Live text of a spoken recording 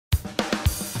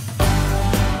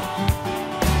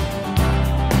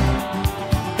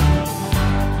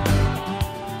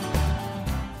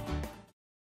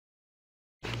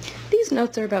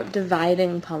notes are about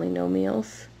dividing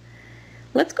polynomials.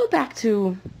 Let's go back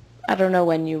to, I don't know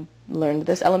when you learned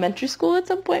this, elementary school at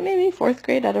some point, maybe 4th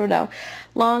grade, I don't know.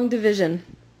 Long division.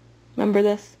 Remember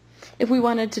this? If we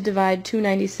wanted to divide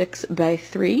 296 by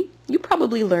 3, you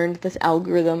probably learned this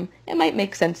algorithm. It might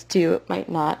make sense to you, it might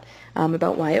not,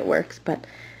 about why it works, but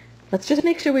let's just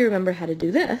make sure we remember how to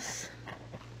do this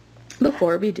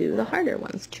before we do the harder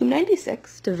ones.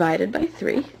 296 divided by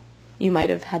 3. You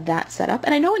might have had that set up.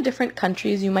 And I know in different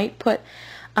countries you might put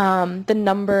the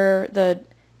number, the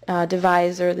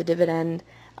divisor, the dividend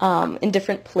in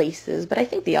different places, but I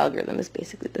think the algorithm is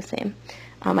basically the same.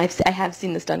 I have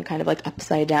seen this done kind of like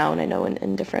upside down. I know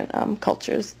in different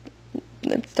cultures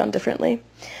it's done differently.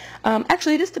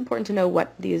 Actually, it is important to know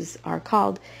what these are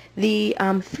called. The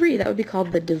 3, that would be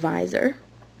called the divisor.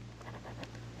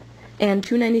 And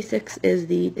 296 is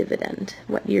the dividend,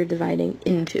 what you're dividing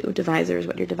into. Divisor is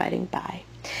what you're dividing by.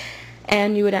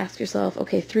 And you would ask yourself,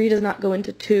 okay, 3 does not go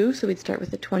into 2, so we'd start with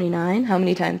the 29. How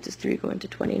many times does 3 go into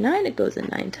 29? It goes in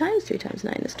 9 times. 3 times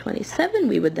 9 is 27.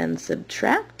 We would then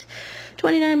subtract.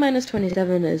 29 minus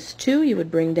 27 is 2. You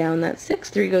would bring down that 6.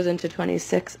 3 goes into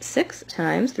 26 6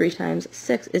 times. 3 times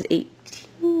 6 is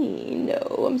 18.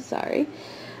 No, I'm sorry.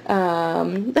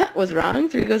 That was wrong.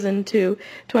 3 goes into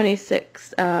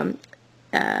 26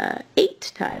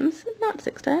 8 times, not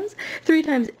 6 times. 3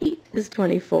 times 8 is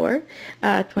 24.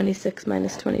 26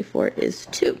 minus 24 is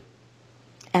 2.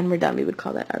 And we're done. We would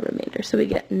call that our remainder. So we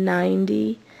get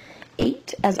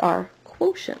 98 as our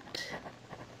quotient.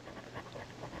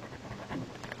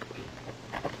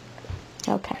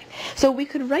 Okay, so we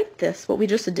could write this, what we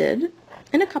just did,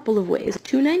 in a couple of ways.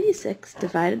 296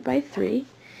 divided by 3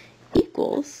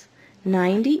 equals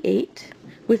 98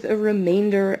 with a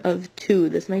remainder of 2.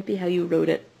 This might be how you wrote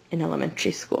it in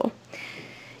elementary school.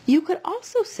 You could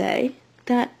also say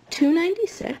that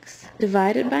 296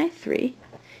 divided by 3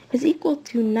 is equal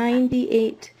to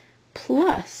 98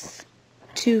 plus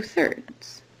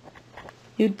 2/3.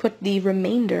 You'd put the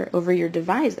remainder over your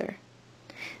divisor.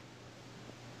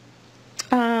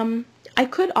 I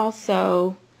could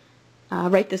also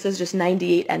write this as just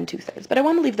 98 and 2/3, but I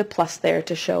want to leave the plus there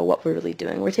to show what we're really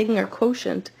doing. We're taking our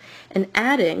quotient and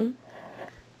adding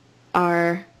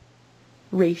our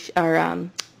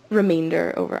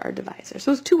remainder over our divisor.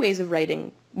 So it's 2 ways of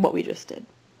writing what we just did.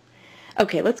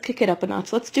 Okay, let's kick it up a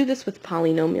notch. Let's do this with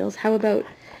polynomials. How about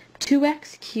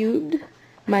 2x cubed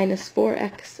minus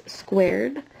 4x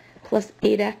squared plus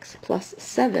 8x plus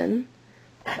 7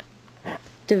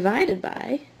 divided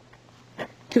by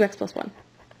 2x plus 1.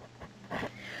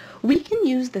 We can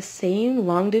use the same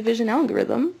long division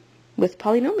algorithm with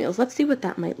polynomials. Let's see what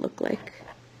that might look like.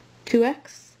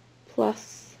 2x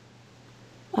plus,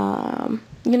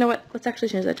 you know what, let's actually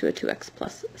change that to a 2x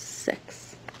plus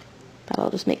 6.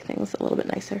 That'll just make things a little bit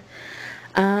nicer.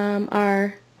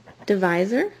 Our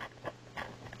divisor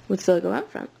would still go out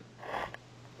front.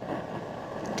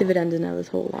 Dividend is now this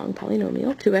whole long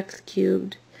polynomial. 2x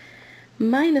cubed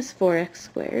minus 4x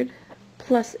squared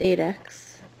plus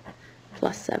 8x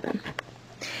plus 7.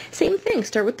 Same thing,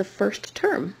 start with the first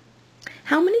term.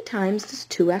 How many times does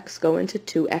 2x go into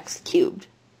 2x cubed?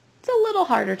 It's a little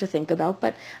harder to think about,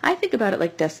 but I think about it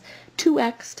like this.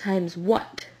 2x times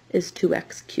what is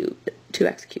 2x cubed?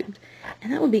 2x cubed.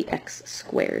 And that would be x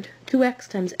squared. 2x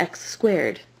times x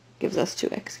squared gives us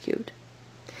 2x cubed.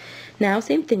 Now,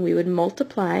 same thing, we would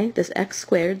multiply this x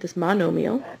squared, this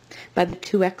monomial, by the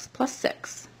 2x plus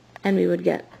 6, and we would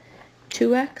get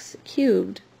 2x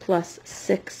cubed plus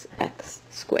 6x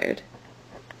squared.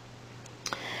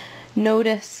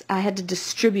 Notice I had to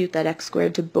distribute that x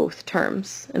squared to both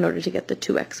terms in order to get the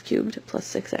 2x cubed plus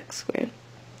 6x squared.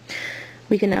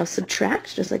 We can now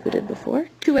subtract, just like we did before.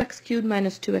 2x cubed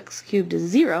minus 2x cubed is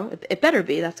 0. It better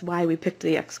be. That's why we picked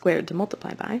the x squared to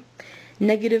multiply by.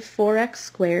 Negative 4x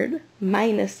squared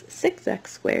minus 6x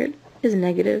squared is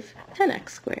negative 10x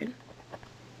squared.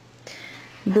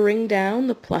 Bring down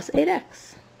the plus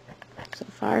 8x. So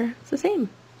far, it's the same.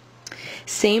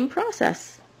 Same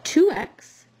process.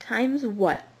 2x times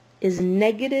what is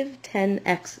negative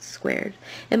 10x squared?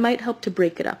 It might help to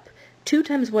break it up. 2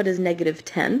 times what is negative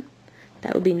 10?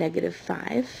 That would be negative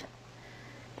 5.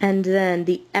 And then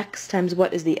the x times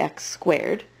what is the x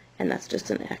squared? And that's just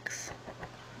an x.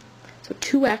 So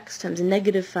 2x times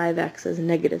negative 5x is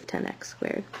negative 10x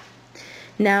squared.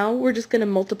 Now we're just going to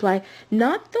multiply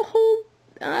not the whole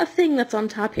thing that's on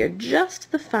top here,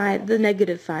 just the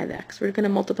negative 5x. We're going to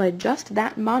multiply just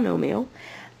that monomial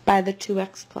by the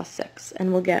 2x plus 6,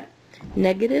 and we'll get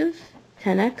negative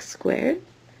 10x squared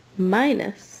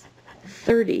minus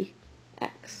 30x.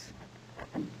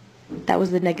 That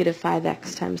was the negative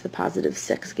 5x times the positive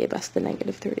 6 gave us the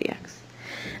negative 30x.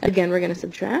 Again, we're going to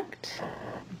subtract.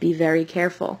 Be very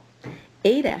careful.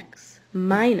 8x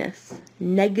minus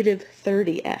negative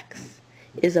 30x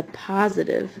is a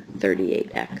positive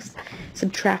 38x.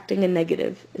 Subtracting a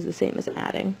negative is the same as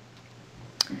adding.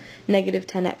 Negative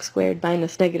 10x squared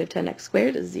minus negative 10x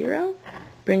squared is 0.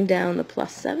 Bring down the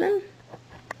plus 7.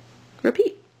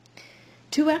 Repeat.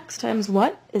 2x times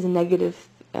what is negative,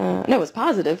 it's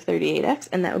positive 38x,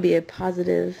 and that would be a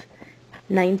positive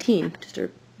 19. Just a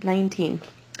 19.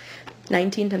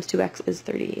 19 times 2x is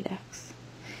 38x.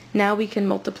 Now we can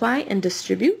multiply and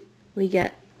distribute. We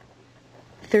get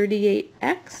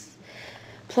 38x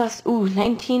plus,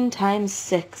 19 times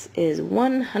 6 is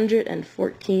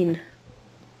 114.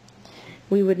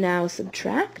 We would now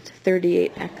subtract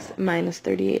 38x minus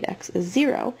 38x is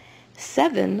 0.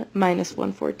 7 minus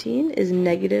 114 is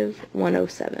negative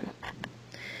 107.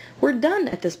 We're done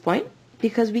at this point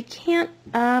because we can't,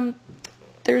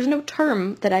 there's no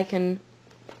term that I can,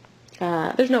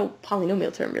 there's no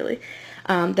polynomial term really,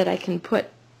 that I can put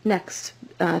next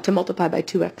to multiply by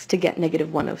 2x to get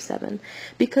negative 107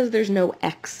 because there's no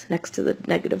x next to the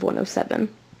negative 107.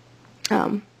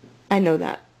 I know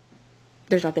that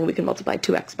there's nothing we can multiply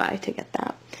 2x by to get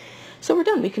that. So we're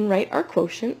done. We can write our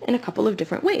quotient in a couple of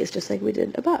different ways, just like we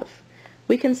did above.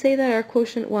 We can say that our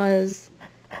quotient was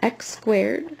x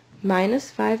squared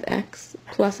minus 5x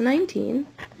plus 19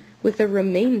 with a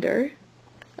remainder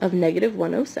of negative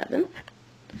 107.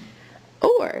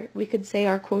 Or we could say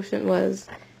our quotient was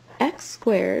x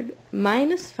squared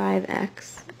minus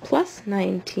 5x plus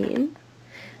 19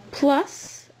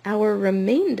 plus our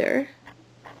remainder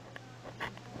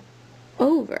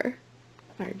over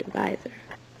our divisor.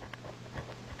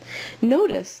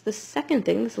 Notice the second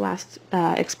thing, this last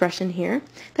expression here,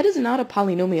 that is not a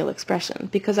polynomial expression.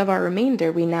 Because of our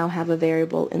remainder, we now have a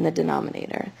variable in the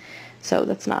denominator. So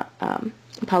that's not a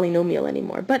polynomial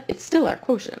anymore, but it's still our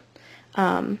quotient.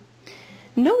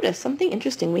 Notice something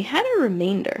interesting. We had a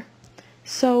remainder.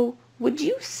 So would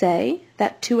you say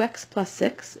that 2x plus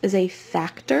 6 is a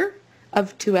factor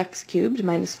of 2x cubed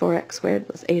minus 4x squared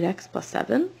plus 8x plus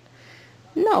 7?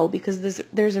 No, because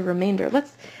there's a remainder.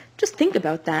 Let's just think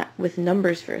about that with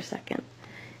numbers for a second.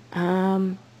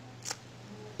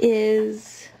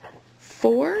 Is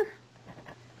 4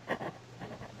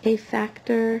 a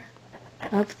factor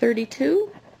of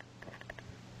 32?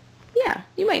 Yeah,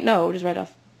 you might know just right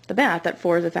off the bat that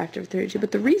 4 is a factor of 32,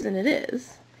 but the reason it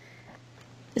is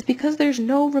because there's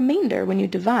no remainder when you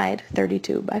divide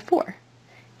 32 by 4.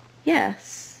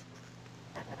 Yes,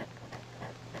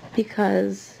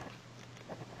 because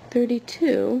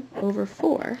 32 over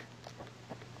 4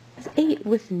 is 8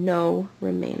 with no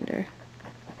remainder.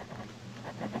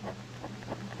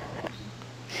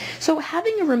 So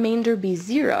having a remainder be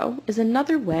 0 is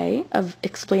another way of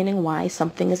explaining why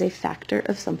something is a factor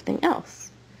of something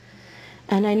else.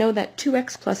 And I know that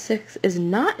 2x plus 6 is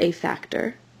not a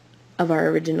factor of our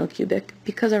original cubic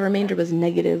because our remainder was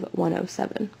negative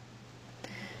 107.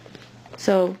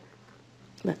 So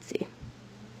let's see.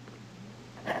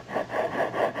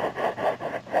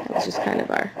 That was just kind of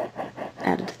our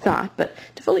added thought, but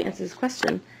to fully answer this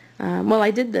question, well, I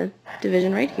did the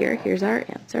division right here. Here's our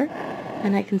answer.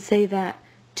 And I can say that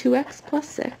 2x plus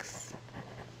 6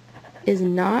 is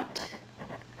not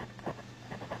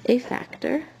a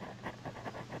factor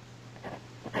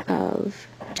of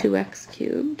 2x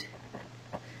cubed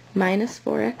minus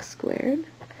 4x squared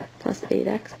plus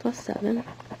 8x plus 7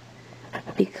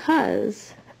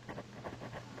 because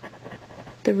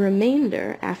the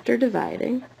remainder after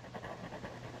dividing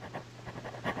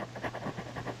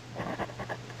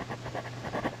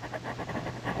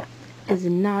is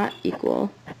not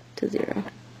equal to 0.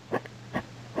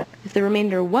 If the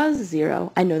remainder was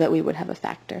 0, I know that we would have a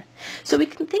factor. So we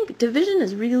can think division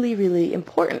is really, really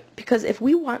important because if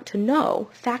we want to know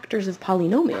factors of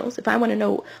polynomials, if I want to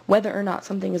know whether or not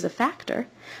something is a factor,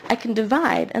 I can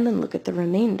divide and then look at the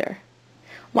remainder.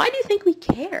 Why do you think we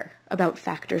care about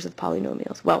factors of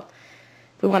polynomials? Well,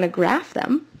 if we want to graph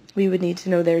them, we would need to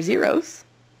know their zeros.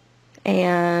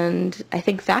 And I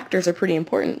think factors are pretty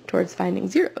important towards finding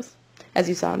zeros, as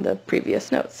you saw in the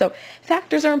previous notes. So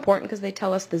factors are important because they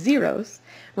tell us the zeros.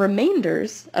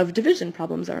 Remainders of division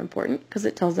problems are important because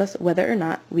it tells us whether or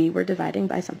not we were dividing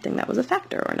by something that was a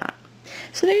factor or not.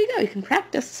 So there you go. You can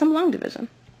practice some long division.